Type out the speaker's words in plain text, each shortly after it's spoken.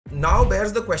Now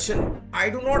bears the question,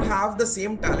 I do not have the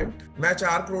same talent. मैं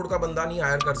 4 करोड़ का बंदा नहीं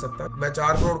हायर कर सकता, मैं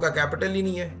 4 करोड़ का कैपिटल ही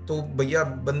नहीं है, तो भैया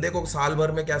बंदे को साल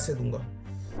भर में कैसे दूंगा?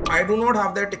 I do not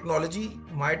have their technology.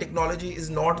 My technology is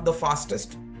not the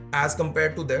fastest as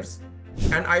compared to theirs.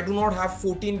 And I do not have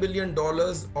 $14 billion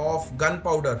of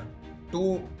gunpowder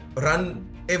to run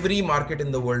every market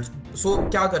in the world. So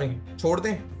क्या करें? छोड़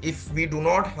दें? If we do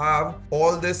not have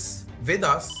all this with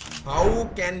us, how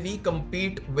can we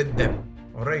compete with them?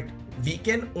 Alright, we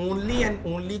can only and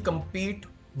only compete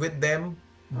with them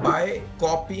by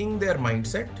copying their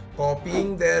mindset,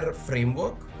 copying their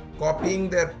framework, copying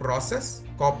their process,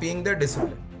 copying their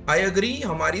discipline. I agree,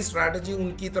 हमारी strategy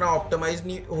उनकी तरह optimize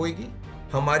नहीं होगी,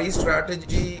 हमारी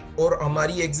strategy और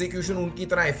हमारी execution उनकी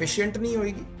तरह efficient नहीं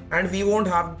होगी, and we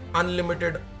won't have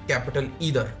unlimited capital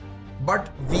either. But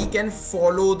we can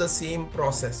follow the same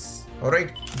process.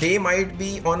 Alright, they might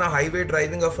be on a highway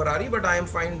driving a Ferrari, but I am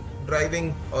fine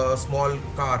driving a small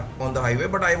car on the highway,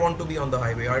 but I want to be on the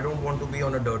highway. I don't want to be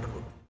on a dirt road.